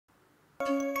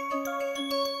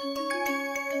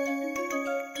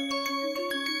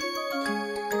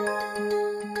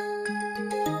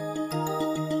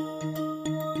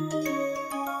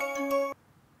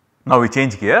Now we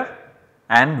change gear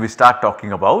and we start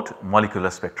talking about molecular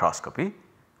spectroscopy,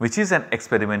 which is an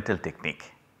experimental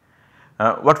technique.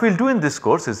 What we will do in this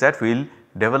course is that we will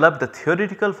develop the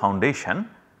theoretical foundation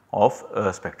of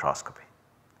spectroscopy.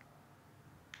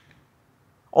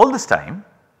 All this time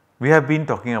we have been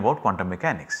talking about quantum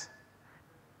mechanics.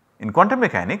 In quantum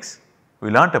mechanics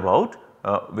we learnt about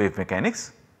wave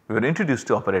mechanics, we were introduced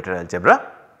to operator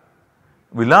algebra,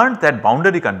 we learnt that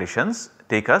boundary conditions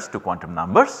take us to quantum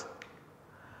numbers,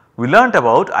 we learnt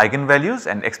about eigenvalues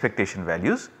and expectation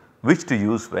values which to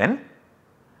use when.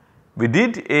 We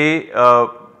did a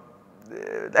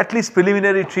at least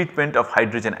preliminary treatment of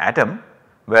hydrogen atom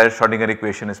where Schrodinger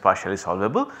equation is partially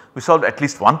solvable. We solved at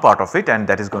least one part of it and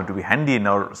that is going to be handy in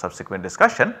our subsequent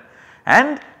discussion,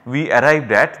 and we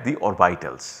arrived at the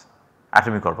orbitals,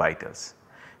 atomic orbitals,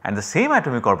 and the same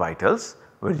atomic orbitals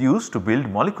were used to build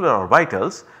molecular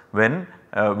orbitals when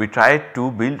we tried to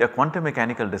build a quantum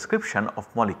mechanical description of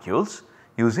molecules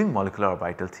using molecular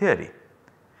orbital theory.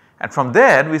 And from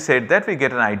there we said that we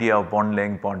get an idea of bond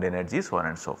length, bond energy, so on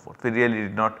and so forth. We really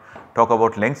did not talk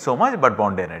about length so much, but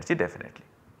bond energy definitely.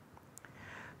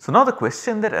 So now the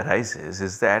question that arises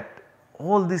is that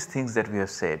all these things that we have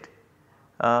said,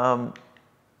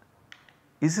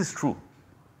 is this true?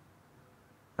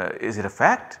 Is it a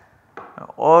fact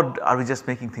or are we just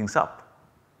making things up?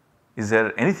 Is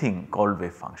there anything called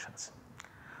wave functions?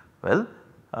 Well,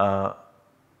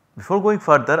 before going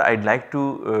further I would like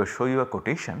to show you a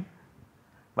quotation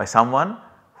by someone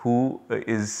who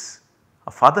is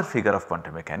a father figure of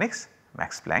quantum mechanics,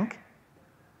 Max Planck.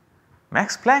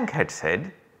 Max Planck had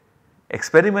said,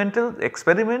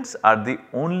 experiments are the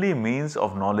only means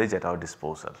of knowledge at our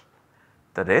disposal,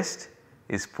 the rest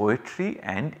is poetry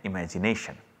and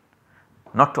imagination.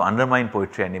 Not to undermine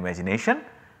poetry and imagination,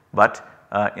 but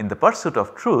in the pursuit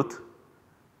of truth,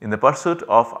 in the pursuit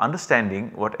of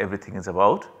understanding what everything is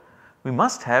about, we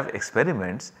must have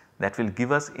experiments that will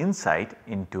give us insight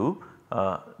into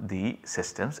the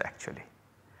systems actually.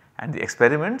 And the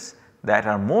experiments that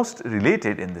are most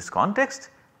related in this context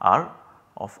are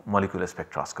of molecular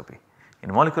spectroscopy.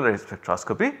 In molecular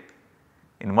spectroscopy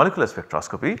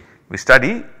we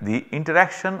study the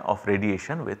interaction of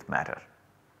radiation with matter.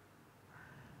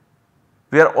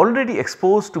 We are already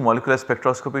exposed to molecular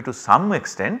spectroscopy to some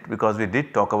extent because we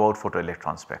did talk about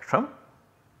photoelectron spectrum.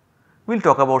 We will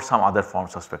talk about some other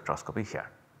forms of spectroscopy here.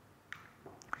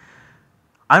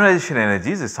 Ionization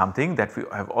energies is something that we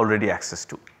have already access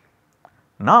to.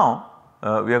 Now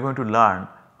we are going to learn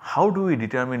how do we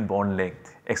determine bond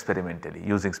length experimentally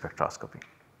using spectroscopy.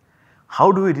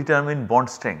 How do we determine bond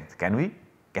strength? Can we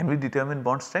determine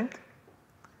bond strength?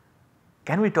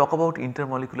 Can we talk about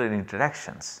intermolecular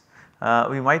interactions?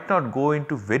 We might not go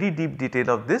into very deep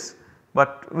detail of this,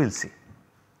 but we will see.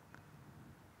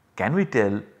 Can we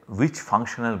tell which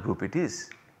functional group it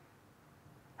is,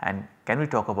 and can we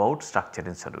talk about structure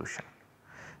in solution?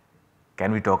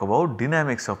 Can we talk about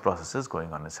dynamics of processes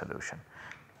going on in solution?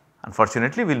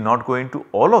 Unfortunately, we will not go into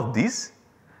all of these,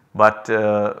 but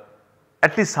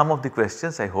at least some of the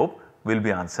questions I hope will be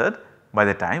answered by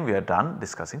the time we are done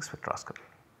discussing spectroscopy.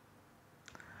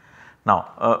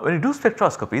 Now when you do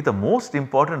spectroscopy, the most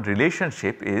important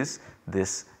relationship is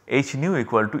this h nu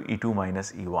equal to E2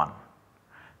 minus E1.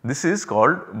 This is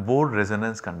called Bohr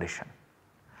resonance condition,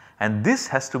 and this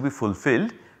has to be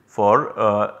fulfilled for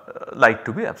light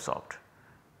to be absorbed.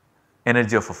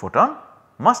 Energy of a photon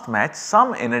must match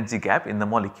some energy gap in the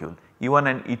molecule. E1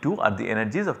 and E2 are the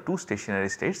energies of two stationary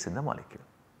states in the molecule.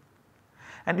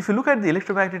 And if you look at the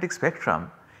electromagnetic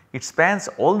spectrum, it spans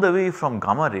all the way from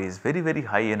gamma rays very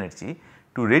high energy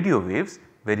to radio waves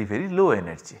very low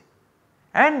energy.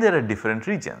 And there are different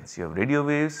regions. You have radio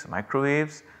waves,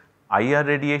 microwaves, IR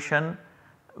radiation,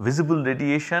 visible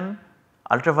radiation,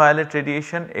 ultraviolet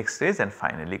radiation, X-rays, and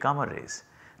finally gamma rays.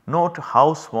 Note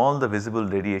how small the visible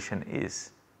radiation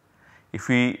is. If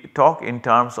we talk in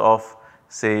terms of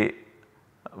say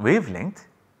wavelength,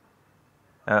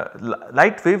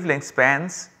 light wavelength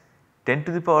spans 10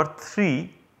 to the power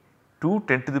 3 to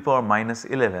 10 to the power minus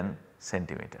 11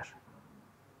 centimeter.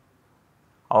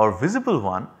 Our visible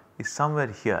one is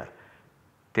somewhere here,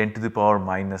 10 to the power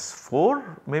minus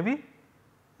 4 maybe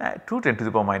to 10 to the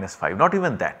power minus 5, not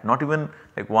even that, not even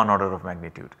like 1 order of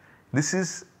magnitude. This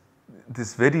is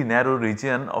this very narrow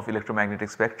region of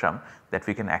electromagnetic spectrum that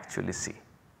we can actually see.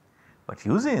 But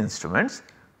using instruments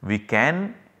we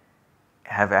can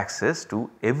have access to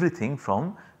everything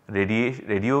from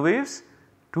radio waves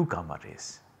to gamma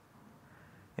rays.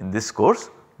 In this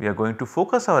course we are going to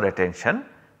focus our attention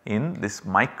in this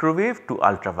microwave to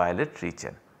ultraviolet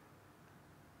region.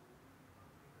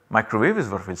 Microwave is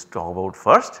what we will talk about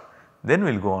first. then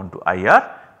we will go on to IR,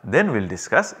 then we will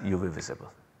discuss UV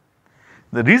visible.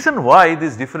 The reason why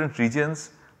these different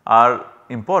regions are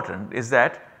important is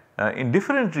that in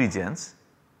different regions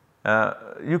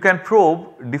you can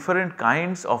probe different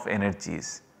kinds of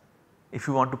energies, if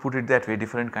you want to put it that way,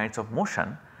 different kinds of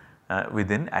motion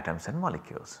within atoms and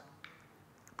molecules.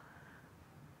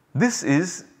 This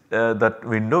is that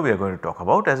window we are going to talk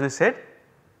about, as we said.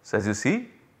 So, as you see,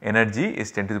 energy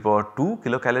is 10 to the power 2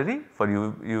 kilocalorie for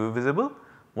UV visible,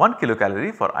 1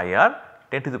 kilocalorie for IR,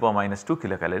 10 to the power minus 2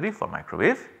 kilocalorie for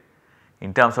microwave.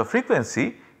 In terms of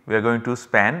frequency, we are going to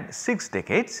span 6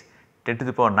 decades, 10 to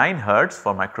the power 9 hertz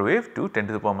for microwave to 10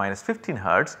 to the power minus 15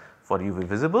 hertz for UV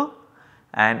visible.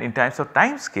 And in terms of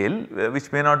time scale,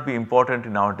 which may not be important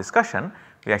in our discussion,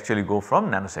 we actually go from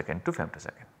nanosecond to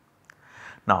femtosecond.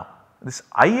 Now, this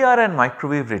IR and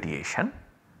microwave radiation,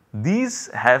 these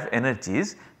have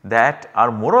energies that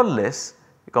are more or less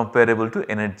comparable to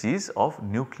energies of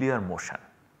nuclear motion,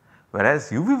 whereas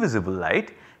UV visible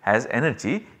light has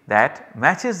energy that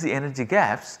matches the energy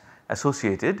gaps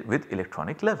associated with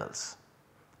electronic levels.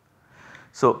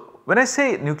 So, when I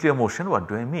say nuclear motion, what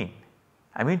do I mean?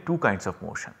 I mean two kinds of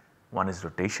motion, one is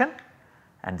rotation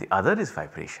and the other is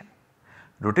vibration.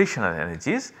 Rotational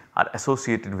energies are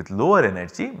associated with lower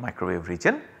energy microwave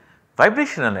region,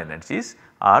 vibrational energies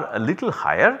are a little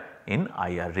higher in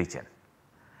IR region.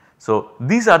 So,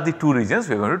 these are the two regions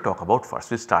we are going to talk about first.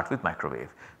 We will start with microwave.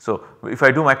 So, if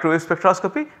I do microwave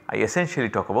spectroscopy, I essentially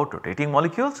talk about rotating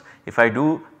molecules. If I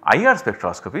do IR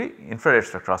spectroscopy, infrared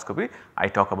spectroscopy, I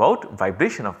talk about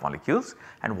vibration of molecules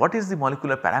and what is the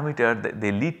molecular parameter that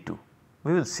they lead to,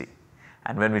 we will see.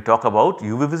 And when we talk about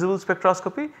UV visible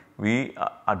spectroscopy, we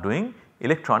are doing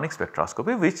electronic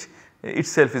spectroscopy, which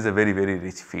itself is a very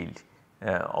rich field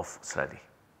of study.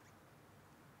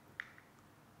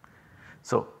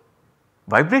 So,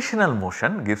 vibrational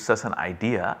motion gives us an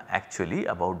idea actually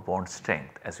about bond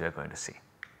strength, as we are going to see,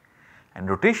 and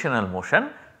rotational motion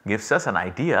gives us an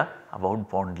idea about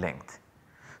bond length.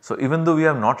 So, even though we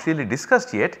have not really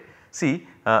discussed yet, see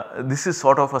this is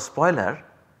sort of a spoiler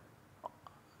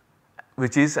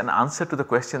which is an answer to the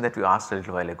question that we asked a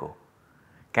little while ago.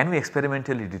 Can we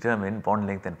experimentally determine bond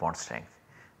length and bond strength?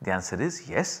 The answer is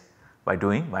yes, by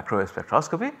doing microwave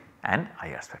spectroscopy and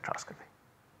IR spectroscopy.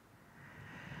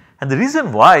 And the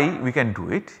reason why we can do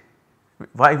it,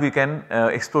 why we can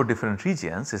explore different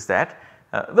regions is that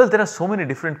well, there are so many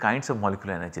different kinds of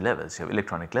molecular energy levels. You have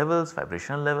electronic levels,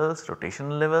 vibrational levels,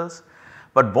 rotational levels,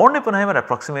 but Born-Oppenheimer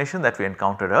approximation that we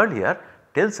encountered earlier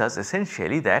tells us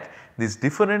essentially that these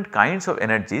different kinds of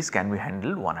energies can be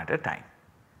handled one at a time.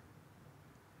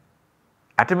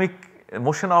 Atomic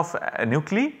motion of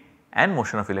nuclei and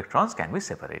motion of electrons can be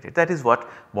separated. That is what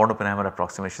Born-Oppenheimer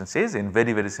approximation says in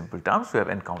very simple terms. We have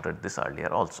encountered this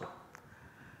earlier also.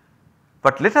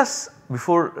 But let us,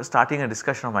 before starting a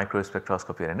discussion of microwave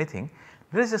spectroscopy or anything,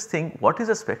 let us just think what is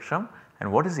a spectrum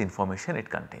and what is the information it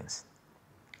contains.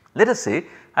 Let us say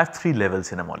I have 3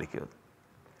 levels in a molecule.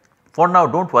 For now,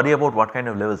 do not worry about what kind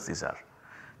of levels these are,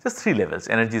 just 3 levels,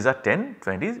 energies are 10,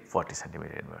 20, 40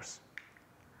 centimeter inverse.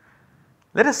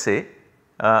 Let us say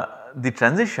the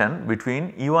transition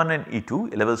between E1 and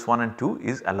E2, levels 1 and 2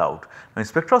 is allowed. Now, in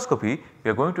spectroscopy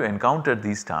we are going to encounter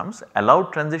these terms,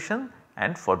 allowed transition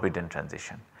and forbidden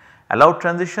transition. Allowed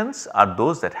transitions are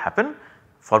those that happen,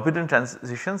 forbidden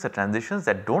transitions are transitions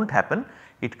that do not happen.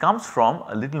 It comes from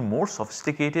a little more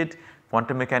sophisticated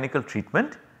quantum mechanical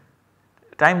treatment,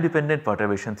 time dependent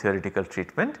perturbation theoretical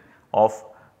treatment of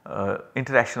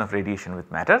interaction of radiation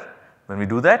with matter. When we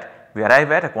do that, we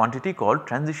arrive at a quantity called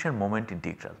transition moment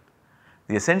integral.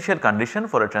 The essential condition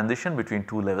for a transition between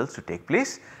 2 levels to take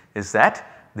place is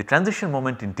that the transition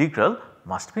moment integral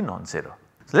must be non-zero.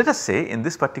 So, let us say in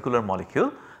this particular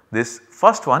molecule, this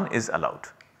first one is allowed.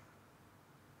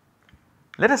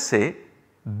 Let us say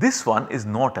this one is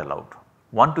not allowed,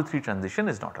 1 to 3 transition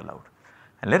is not allowed,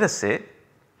 and let us say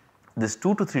this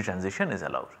 2 to 3 transition is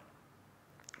allowed.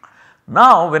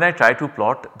 Now, when I try to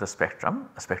plot the spectrum,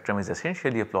 a spectrum is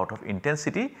essentially a plot of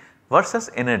intensity versus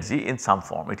energy in some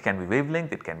form. It can be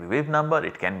wavelength, it can be wave number,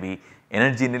 it can be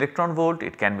energy in electron volt,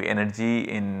 it can be energy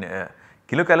in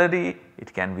kilocalorie,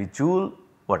 it can be joule,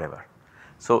 whatever.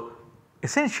 So,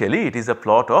 essentially it is a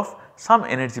plot of some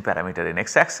energy parameter in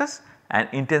x axis and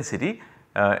intensity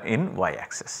in y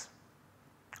axis.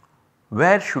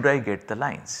 Where should I get the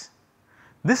lines?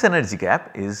 This energy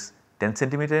gap is 10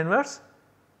 centimeter inverse.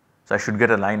 So, I should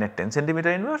get a line at 10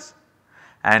 centimeter inverse,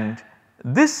 and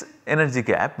this energy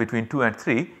gap between 2 and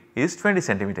 3 is 20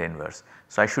 centimeter inverse.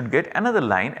 So, I should get another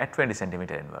line at 20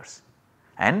 centimeter inverse,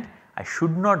 and I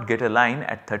should not get a line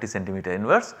at 30 centimeter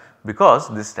inverse because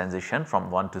this transition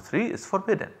from 1 to 3 is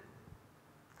forbidden.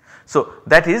 So,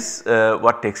 that is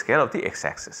what takes care of the x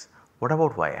axis. What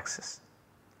about y axis?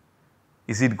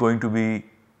 Is it going to be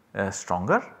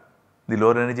stronger, the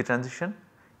lower energy transition?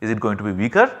 Is it going to be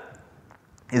weaker?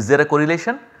 Is there a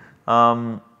correlation?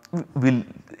 We will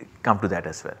come to that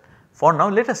as well. For now,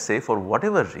 let us say for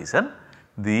whatever reason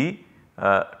the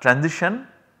transition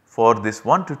for this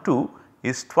 1 to 2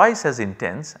 is twice as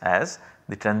intense as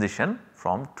the transition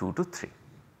from 2 to 3.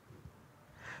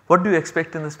 What do you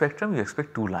expect in the spectrum? You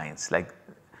expect 2 lines like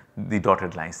the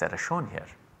dotted lines that are shown here.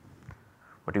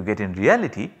 What you get in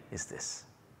reality is this.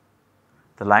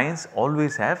 The lines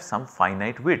always have some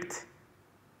finite width.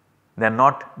 They are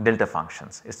not delta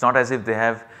functions. It is not as if they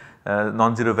have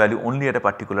non-zero value only at a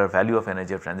particular value of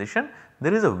energy of transition.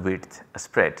 There is a width, a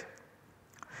spread.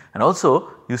 And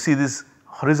also you see this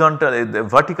horizontal, the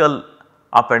vertical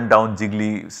up and down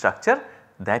jiggly structure,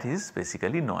 that is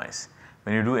basically noise.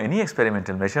 When you do any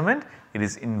experimental measurement, it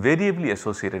is invariably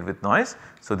associated with noise.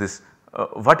 So, this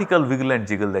vertical wiggle and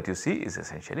jiggle that you see is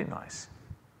essentially noise.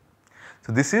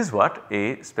 So, this is what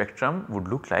a spectrum would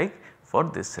look like for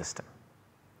this system.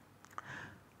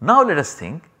 Now, let us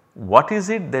think what is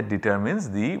it that determines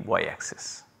the y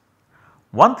axis.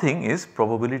 One thing is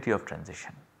probability of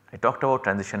transition. I talked about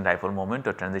transition dipole moment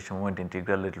or transition moment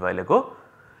integral a little while ago.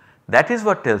 That is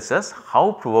what tells us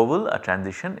how probable a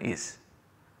transition is.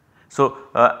 So,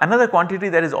 another quantity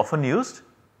that is often used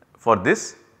for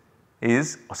this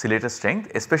is oscillator strength,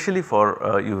 especially for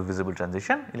UV visible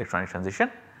transition, electronic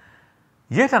transition.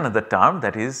 Yet another term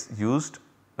that is used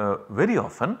very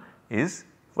often is,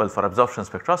 well, for absorption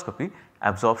spectroscopy,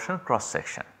 absorption cross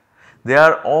section. They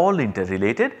are all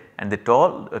interrelated and they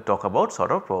all talk about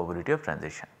sort of probability of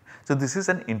transition. So, this is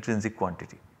an intrinsic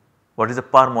quantity. What is a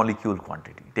per molecule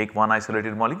quantity? Take one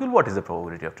isolated molecule, what is the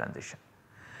probability of transition?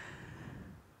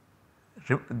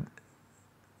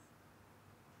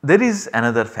 There is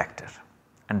another factor,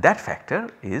 and that factor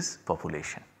is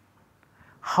population.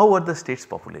 How are the states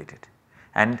populated?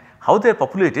 And how they are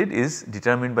populated is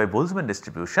determined by Boltzmann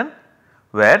distribution,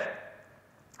 where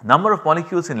number of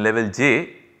molecules in level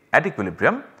J at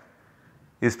equilibrium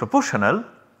is proportional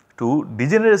to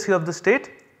degeneracy of the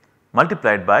state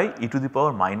multiplied by e to the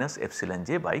power minus epsilon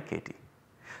j by kT.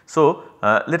 So,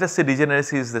 let us say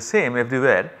degeneracy is the same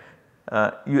everywhere.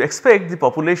 You expect the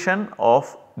population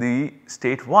of the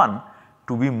state 1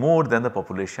 to be more than the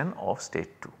population of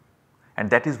state 2, and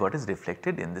that is what is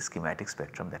reflected in the schematic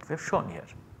spectrum that we have shown here.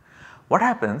 What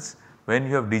happens when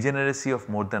you have degeneracy of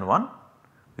more than 1?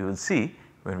 We will see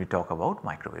when we talk about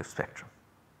microwave spectrum.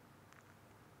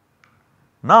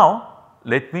 Now,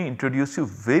 let me introduce you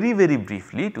very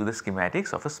briefly to the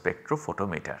schematics of a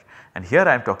spectrophotometer, and here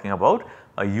I am talking about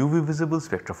a UV visible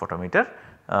spectrophotometer,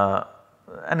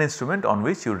 an instrument on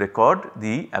which you record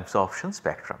the absorption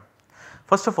spectrum.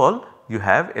 First of all, you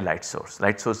have a light source.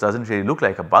 Light source does not really look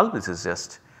like a bulb, this is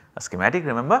just a schematic,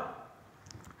 remember.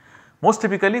 Most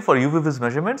typically for UV vis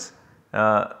measurements,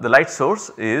 the light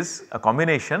source is a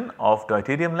combination of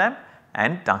deuterium lamp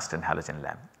and tungsten halogen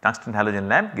lamp. Tungsten halogen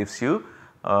lamp gives you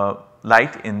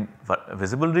light in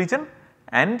visible region,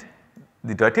 and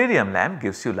the deuterium lamp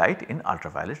gives you light in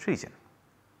ultraviolet region.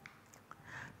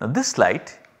 Now, this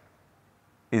light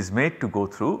is made to go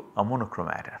through a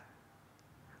monochromator.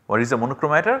 What is a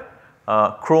monochromator?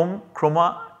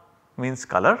 Chroma means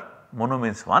color, mono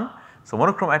means one. So,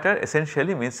 monochromator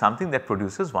essentially means something that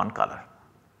produces one color.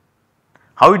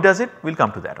 How it does it? We will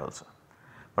come to that also.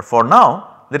 But for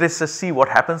now, let us just see what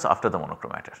happens after the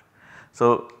monochromator.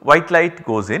 So, white light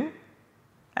goes in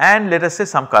and let us say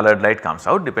some colored light comes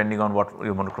out depending on what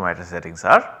your monochromator settings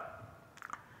are.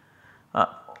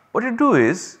 What you do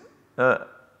is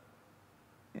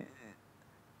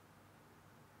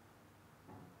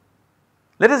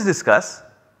let us discuss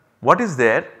what is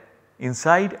there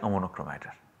inside a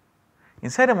monochromator.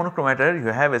 Inside a monochromator you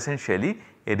have essentially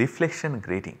a reflection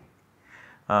grating.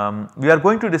 We are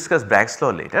going to discuss Bragg's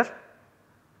law later.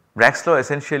 Bragg's law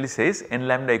essentially says n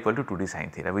lambda equal to 2d sin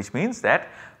theta, which means that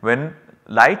when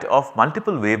light of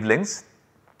multiple wavelengths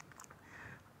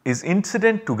is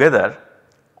incident together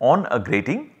on a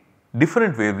grating,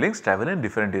 different wavelengths travel in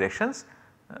different directions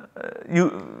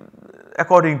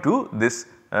according to this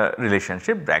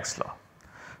relationship, Bragg's law.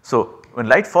 So, when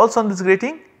light falls on this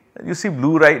grating, you see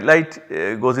blue light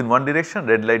goes in one direction,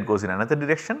 red light goes in another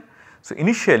direction. So,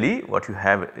 initially what you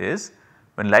have is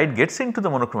when light gets into the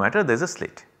monochromator, there is a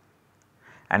slit,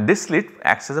 and this slit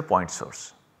acts as a point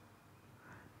source.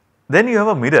 Then you have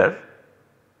a mirror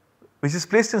which is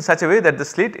placed in such a way that the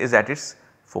slit is at its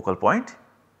focal point,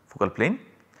 focal plane.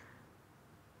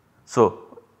 So,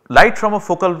 light from a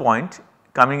focal point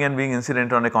coming and being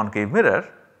incident on a concave mirror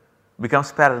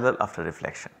becomes parallel after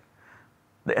reflection.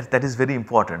 That is very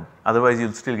important, otherwise you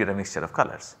will still get a mixture of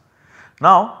colors.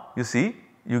 Now you see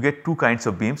you get two kinds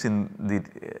of beams in the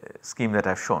scheme that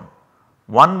I have shown.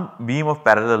 One beam of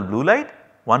parallel blue light,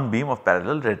 one beam of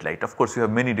parallel red light. Of course, you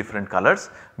have many different colors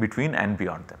between and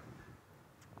beyond them.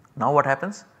 Now what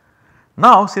happens?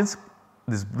 Now since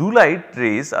these blue light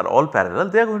rays are all parallel,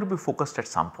 they are going to be focused at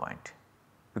some point,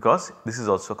 because this is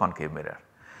also a concave mirror.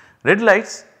 Red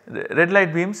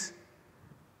light beams,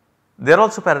 they are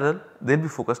also parallel, they will be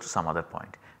focused to some other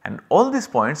point, and all these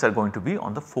points are going to be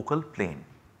on the focal plane,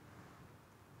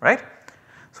 right.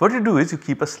 So what you do is you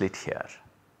keep a slit here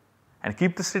and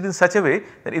keep the slit in such a way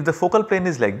that if the focal plane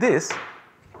is like this,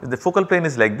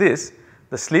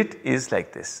 the slit is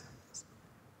like this.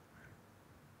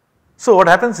 So what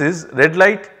happens is red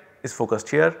light is focused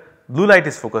here, blue light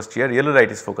is focused here, yellow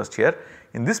light is focused here.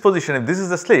 In this position, if this is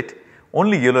the slit,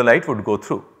 only yellow light would go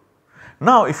through.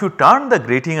 Now if you turn the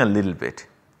grating a little bit,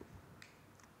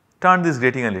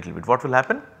 what will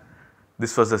happen?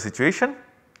 This was the situation,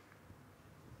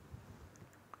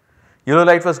 yellow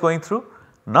light was going through.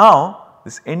 Now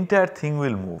this entire thing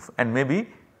will move and maybe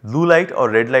blue light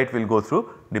or red light will go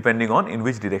through depending on in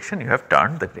which direction you have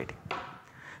turned the grating.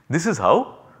 This is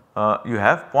how you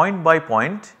have point by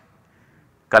point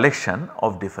collection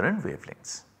of different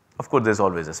wavelengths. Of course, there is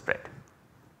always a spread.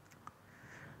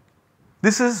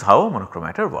 This is how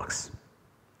monochromator works.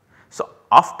 So,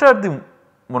 after the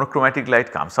monochromatic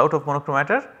light comes out of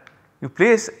monochromator, you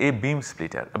place a beam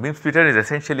splitter. A beam splitter is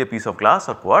essentially a piece of glass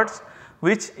or quartz,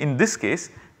 which in this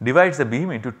case divides the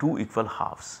beam into two equal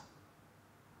halves.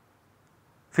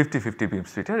 50-50 beam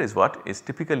splitter is what is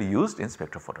typically used in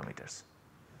spectrophotometers.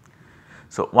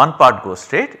 So, one part goes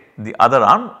straight, the other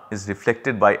arm is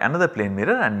reflected by another plane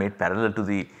mirror and made parallel to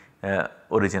the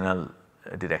original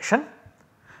direction.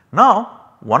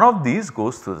 Now one of these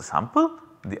goes through the sample,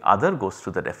 the other goes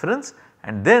through the reference,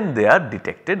 and then they are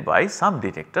detected by some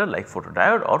detector like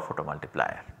photodiode or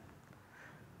photomultiplier.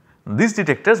 These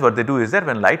detectors, what they do is that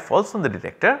when light falls on the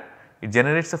detector, it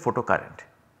generates a photocurrent,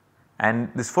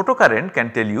 and this photocurrent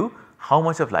can tell you how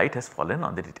much of light has fallen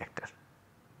on the detector,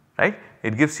 right.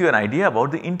 It gives you an idea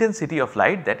about the intensity of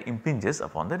light that impinges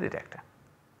upon the detector.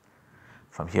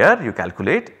 From here you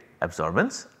calculate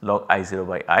absorbance log I0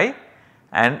 by I,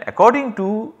 and according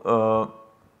to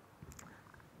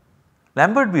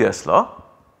Lambert-Beer's law,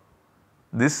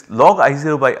 this log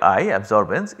I0 by I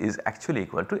absorbance is actually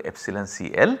equal to epsilon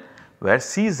Cl, where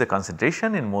C is the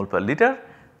concentration in mole per liter,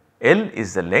 L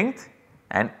is the length,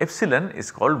 and epsilon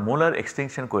is called molar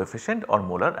extinction coefficient or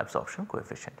molar absorption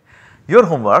coefficient. Your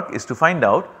homework is to find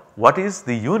out what is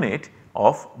the unit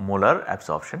of molar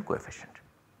absorption coefficient,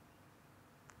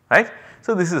 right.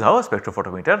 So, this is how a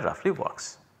spectrophotometer roughly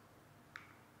works.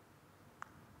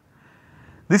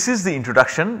 This is the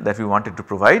introduction that we wanted to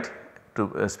provide to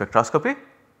spectroscopy.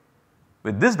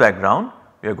 With this background,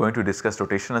 we are going to discuss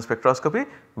rotational spectroscopy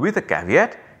with a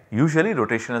caveat. Usually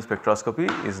rotational spectroscopy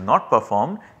is not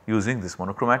performed using this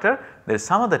monochromator. There is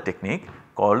some other technique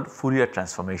called Fourier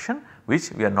transformation,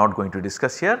 which we are not going to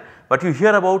discuss here, but you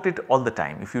hear about it all the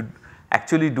time. If you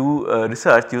actually do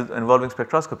research involving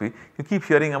spectroscopy, you keep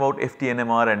hearing about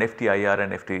FTNMR and FTIR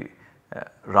and FT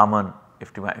Raman,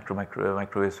 FT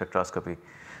microwave spectroscopy.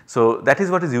 So, that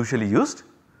is what is usually used.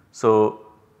 So,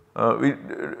 we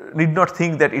need not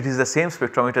think that it is the same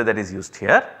spectrometer that is used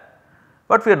here,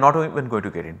 but we are not even going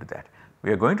to get into that.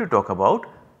 We are going to talk about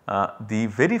the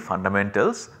very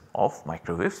fundamentals of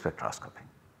microwave spectroscopy.